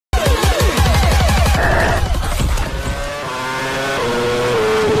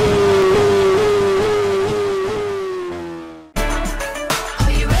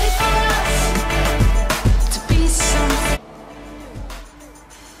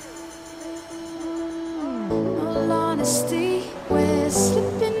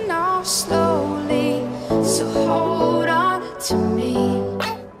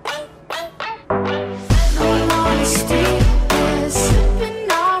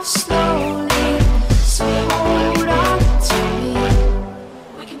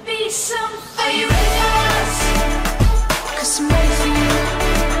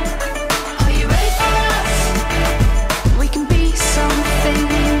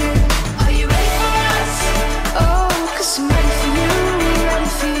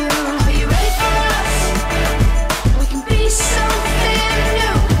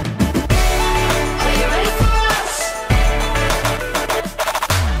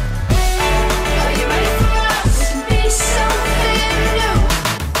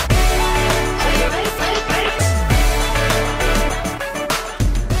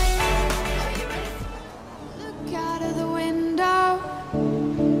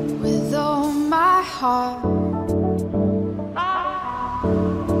apart,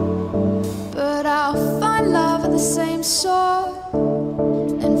 but I'll find love at the same sort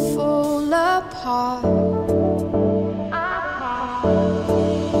and fall apart.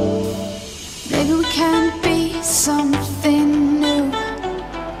 Maybe we can be something new.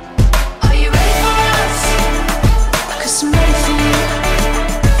 Are you ready for us? 'Cause I'm ready for you.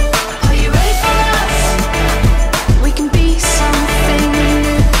 Are you ready for us? We can be something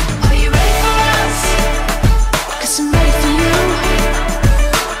new. Are you ready for us? 'Cause I'm ready for you.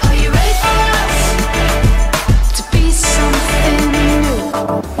 Are you ready for us? To be something new.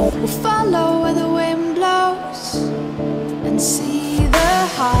 We'll follow where the wind blows and see the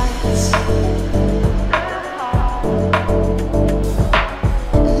heights.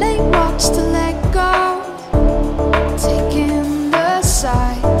 Late walks to let go, taking the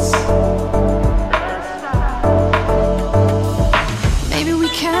sights. Maybe we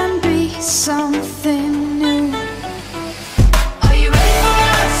can be some